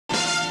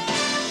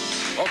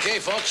Okay,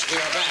 folks, we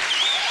are back.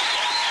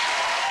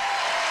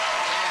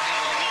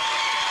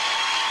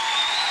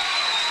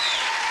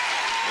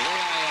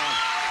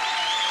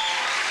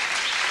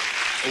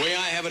 The way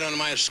I have it on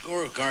my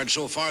scorecard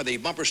so far, the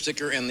bumper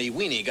sticker and the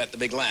weenie got the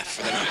big laugh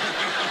for the night.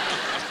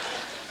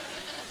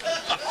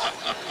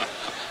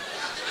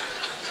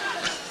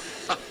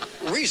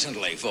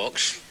 Recently,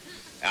 folks,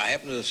 I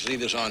happened to see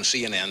this on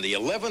CNN, the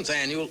 11th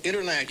annual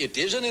international, it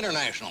is an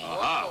international.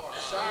 Aha.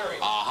 Sorry.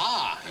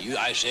 Aha.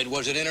 I said,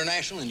 was it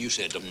international? And you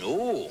said,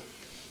 no.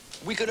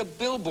 We could have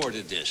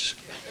billboarded this.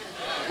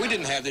 We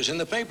didn't have this in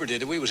the paper,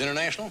 did we? It was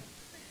international.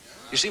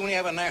 You see, when you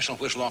have a national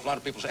whistle-off, a lot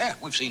of people say,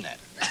 we've seen that.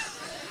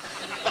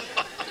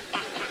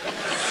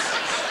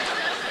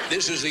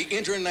 This is the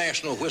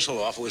international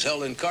whistle-off. It was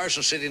held in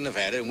Carson City,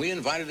 Nevada, and we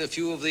invited a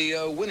few of the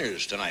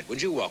winners tonight.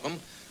 Would you welcome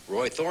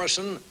Roy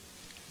Thoreson,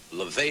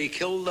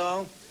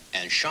 Kildow,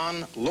 and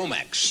Sean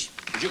Lomax.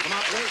 Would you come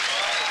out, please?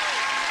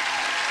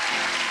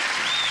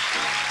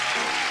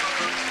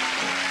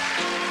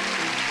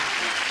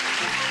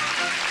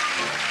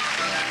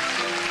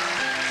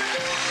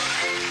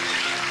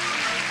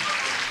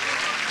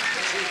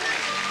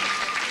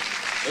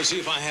 Let's see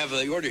if I have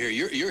the order here.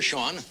 You're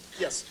Sean.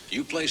 Yes.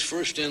 You placed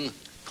first in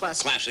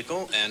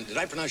classical. And did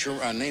I pronounce your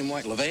name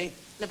right? LeVay?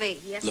 LeVay,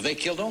 yes. LeVay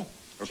Kildow?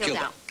 Or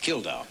Kildow.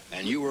 Kildow.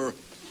 And you were,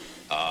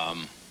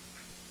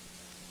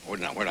 where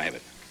did I have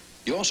it?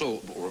 You also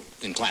were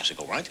in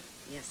classical, right?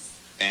 Yes.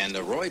 And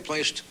Roy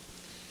placed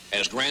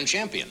as grand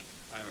champion.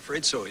 I'm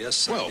afraid so,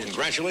 yes. Well,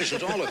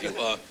 congratulations to all of you.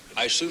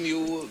 I assume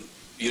you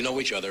know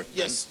each other.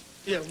 Yes.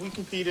 Yeah, we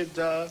competed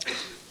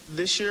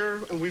this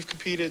year, and we've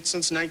competed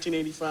since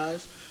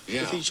 1985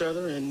 with each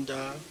other, and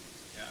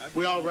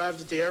we all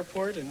arrived at the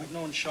airport. And I've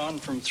known Sean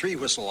from 3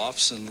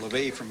 whistle-offs and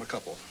LeVay from a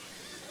couple.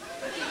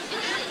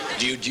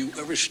 Do you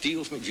ever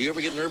steal from? Do you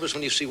ever get nervous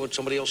when you see what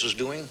somebody else is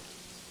doing?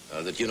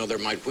 That you know there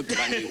might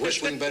be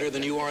whistling better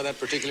than you are that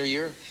particular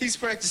year? He's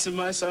practicing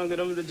my song that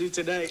I'm going to do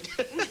tonight.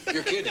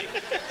 You're kidding.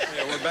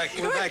 Yeah, we're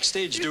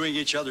backstage doing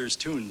each other's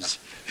tunes.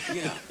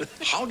 Yeah.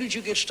 How did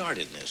you get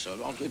started in this?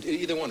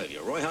 Either one of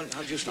you. Roy, how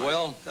did you start?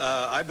 Well,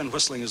 I've been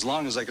whistling as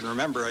long as I can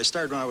remember. I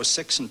started when I was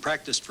 6 and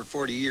practiced for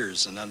 40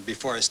 years, and then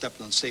before I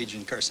stepped on stage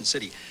in Carson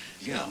City.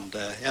 Yeah.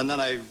 And then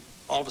I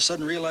all of a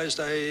sudden realized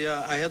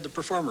I had the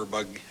performer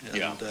bug,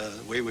 and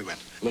away we went.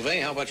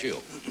 LeVay, how about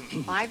you?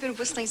 I've been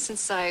whistling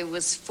since I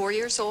was 4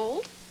 years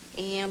old,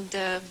 and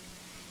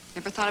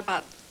never thought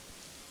about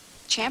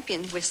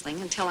champion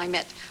whistling until I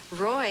met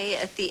Roy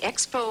at the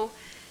expo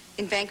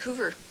in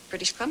Vancouver,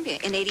 British Columbia,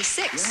 in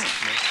 '86.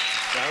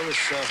 Yeah.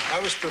 I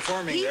was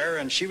performing there,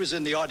 and she was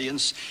in the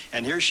audience,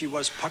 and here she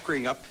was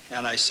puckering up,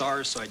 and I saw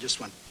her, so I just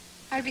went.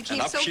 I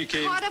became so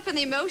caught up in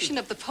the emotion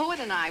of the poet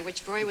and I,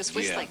 which Roy was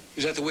whistling. Yeah.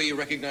 Is that the way you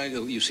recognize?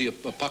 You see a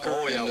pucker?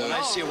 Oh yeah. When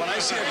I see a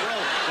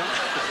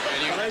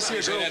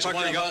girl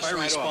puckering up, I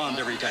respond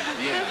every time.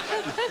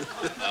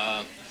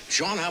 Yeah.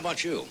 Sean, how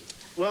about you?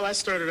 Well, I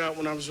started out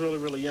when I was really,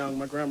 really young.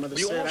 My grandmother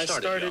said I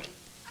started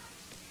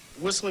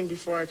whistling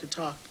before I could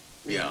talk.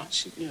 Yeah.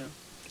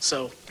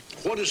 So.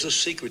 What is the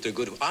secret to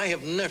good? I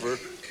have never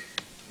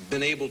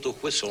been able to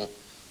whistle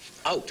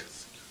out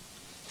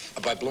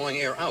by blowing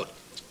air out.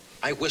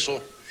 I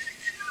whistle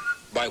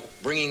by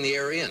bringing the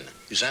air in.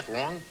 Is that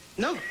wrong?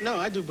 No,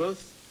 I do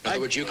both. In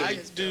other words, you can... I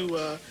do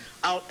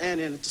out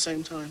and in at the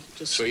same time.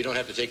 So you don't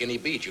have to take any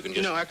beat. You can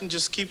just... No, I can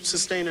just keep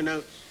sustaining a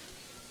note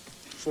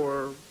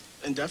for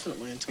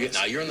indefinitely until...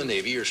 Now, you're in the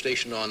Navy. You're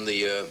stationed on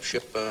the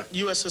ship...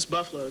 USS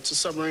Buffalo. It's a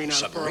submarine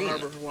out of Pearl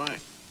Harbor, Hawaii.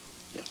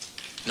 Yeah.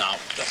 Now,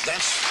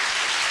 that's...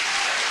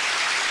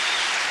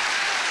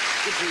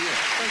 Good for you.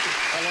 Thank you.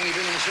 How long have you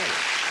been in the service?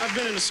 I've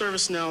been in the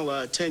service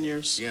now 10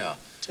 years. Yeah.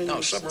 10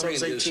 years since I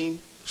was 18.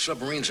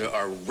 Submarines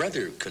are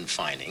rather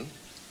confining.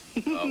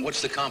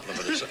 What's the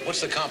complement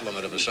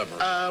of a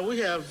submarine? We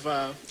have...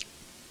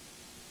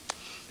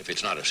 if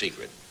it's not a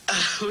secret.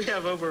 We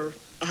have over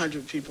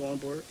 100 people on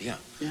board. Yeah.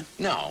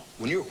 Now,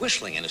 when you're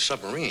whistling in a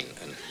submarine,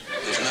 and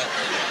isn't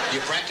that... You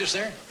practice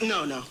there?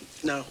 No.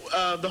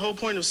 The whole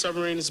point of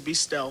submarine is to be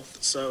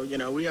stealth. So,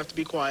 we have to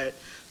be quiet.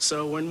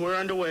 So when we're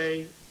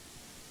underway,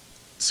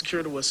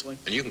 secure the whistling.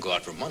 And you can go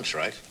out for months,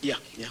 right? Yeah.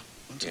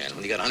 Yeah, and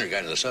when you got 100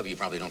 guys in the sub, you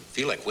probably don't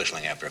feel like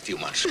whistling after a few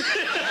months.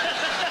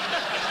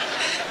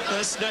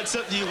 That's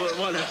something you would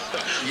want to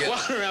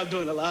walk around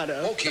doing a lot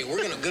of. Okay,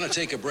 we're gonna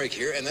take a break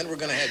here, and then we're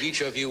gonna have each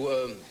of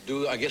you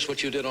do, I guess,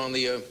 what you did on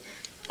the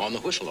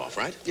whistle-off,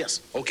 right? Yes.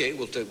 Okay,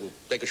 we'll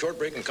take a short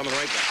break and coming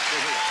right back.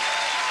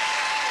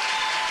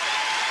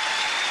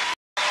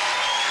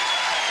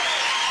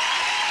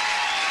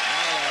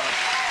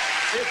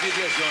 If you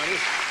just joined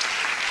us,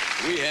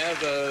 we have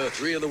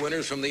 3 of the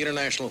winners from the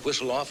International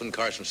Whistle-Off in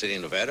Carson City,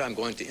 Nevada. I'm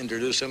going to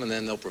introduce them, and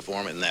then they'll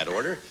perform in that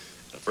order.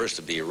 The first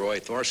will be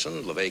Roy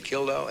Thoreson, LeVay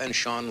Kildow, and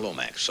Sean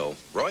Lomax. So,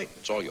 Roy,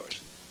 it's all yours.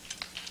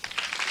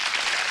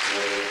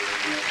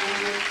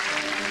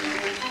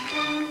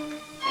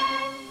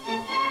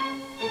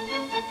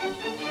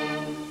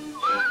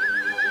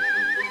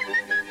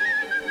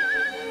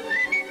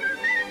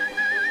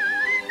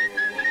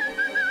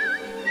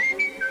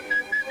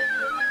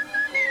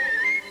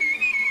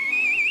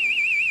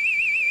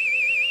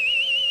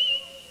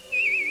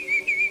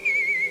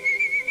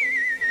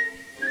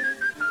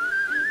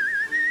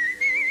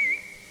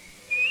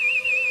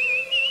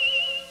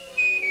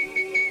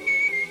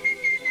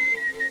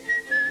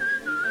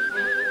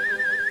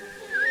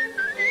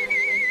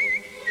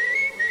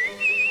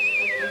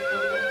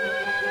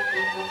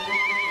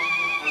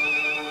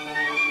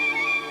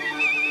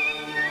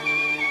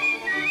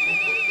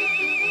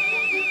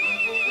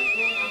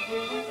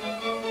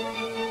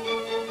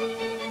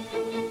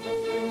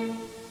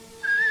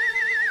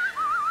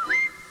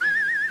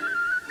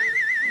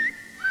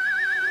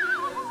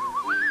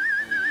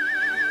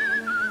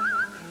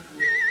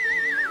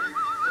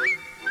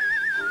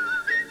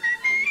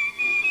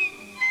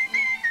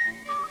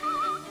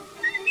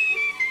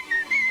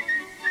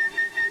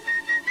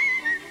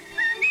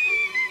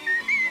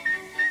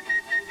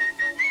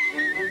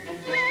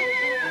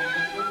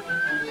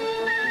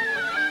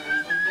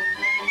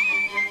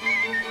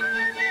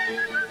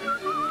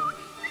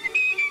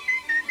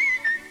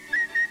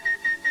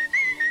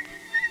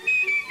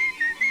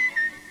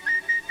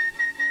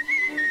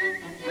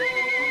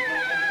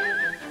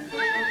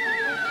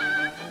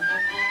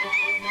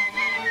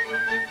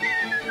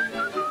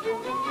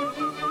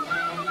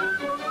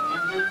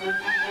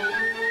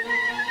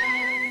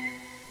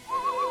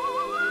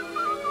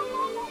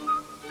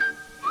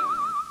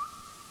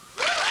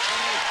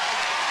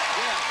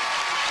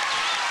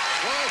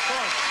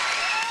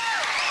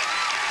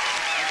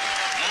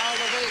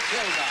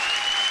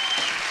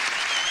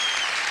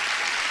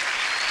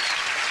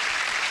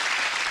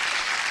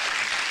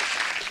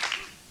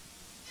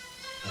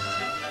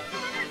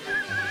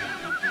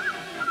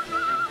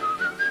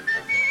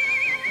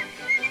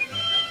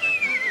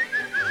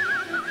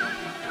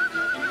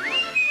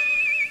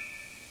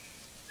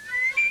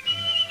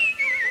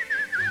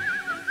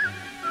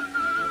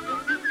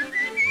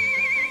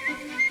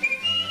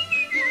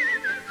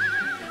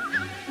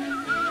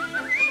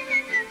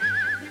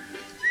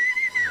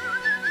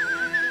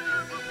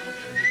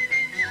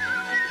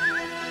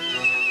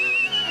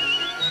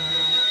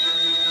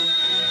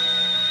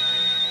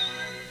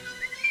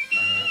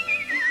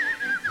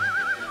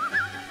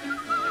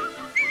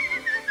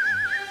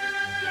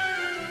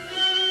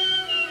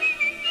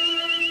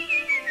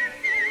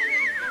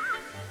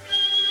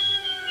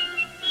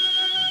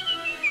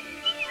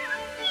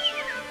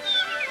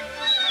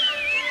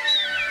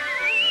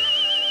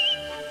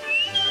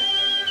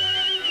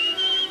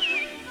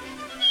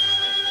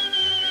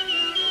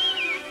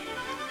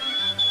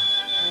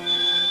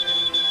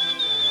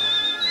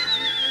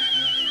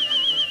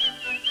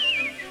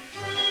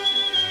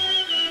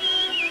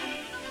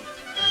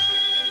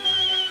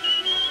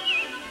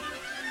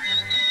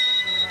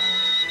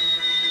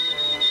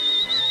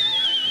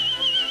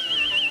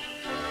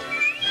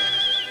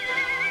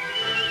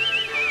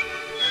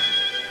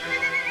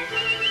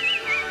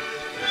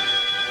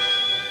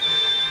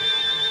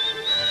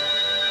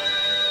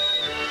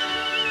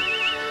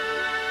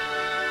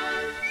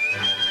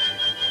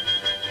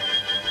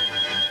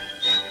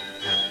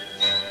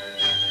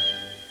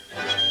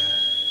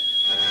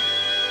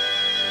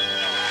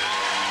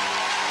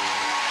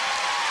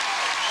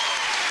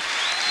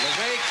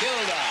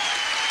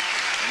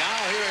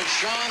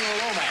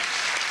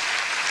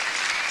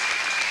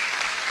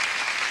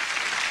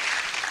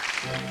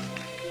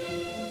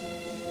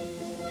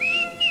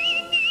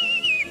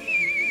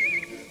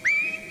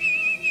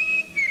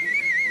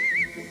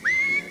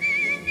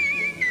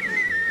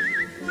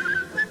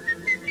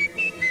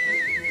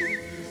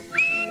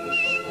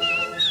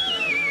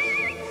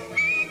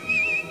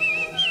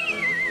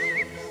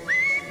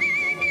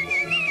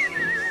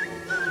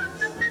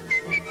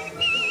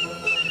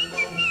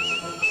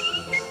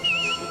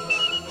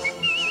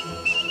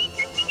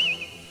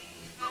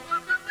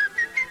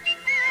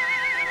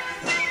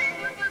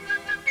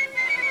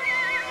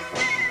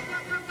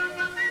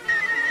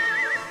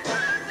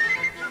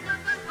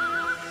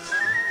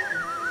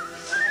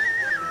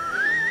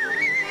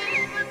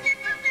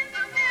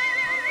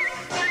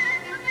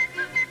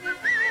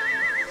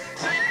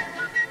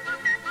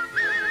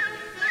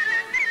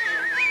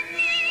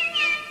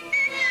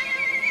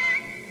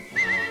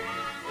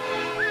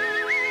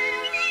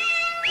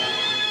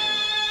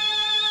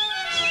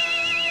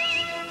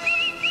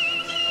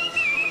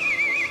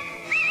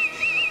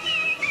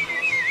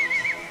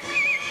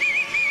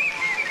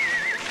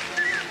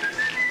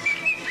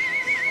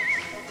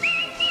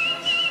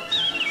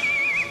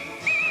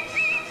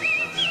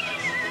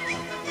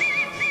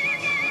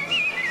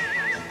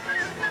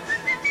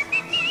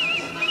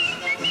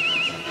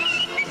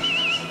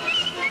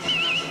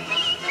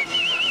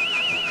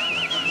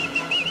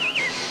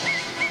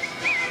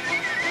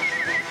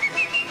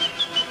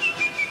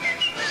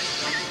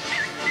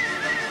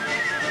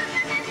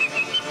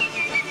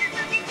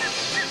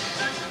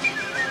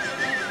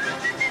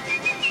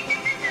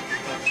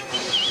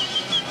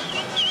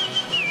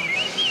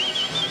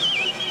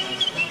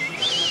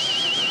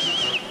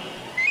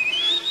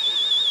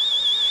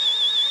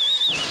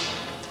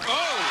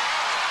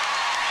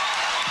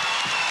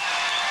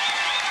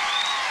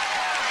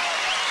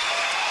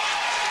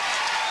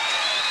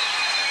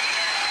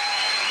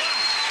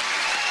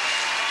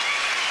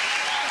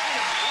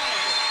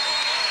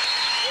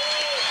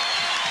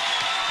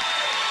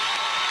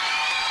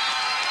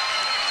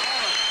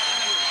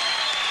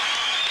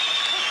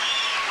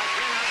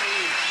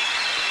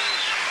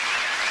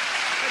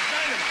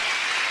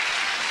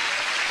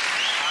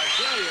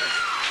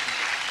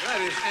 That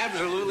is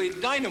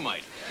absolutely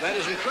dynamite. That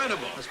is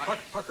incredible. That's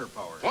pucker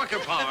power. Pucker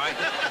power.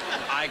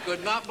 I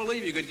could not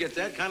believe you could get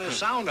that kind of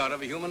sound out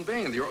of a human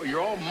being. You're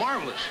all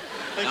marvelous.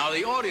 Now,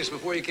 the audience,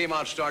 before you came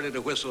out, started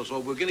to whistle, so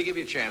we're going to give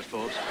you a chance,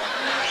 folks.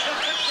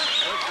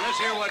 Let's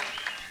hear what...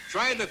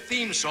 Try the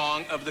theme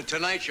song of The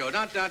Tonight Show.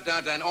 Dun, dun,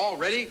 dun, dun. All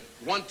ready?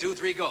 1, 2,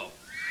 3, go.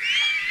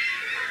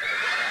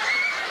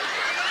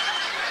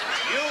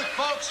 You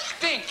folks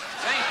stink.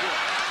 Thank you.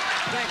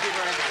 Thank you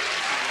very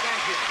much.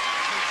 Thank you.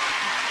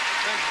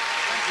 Thank you.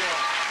 Thank you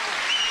all.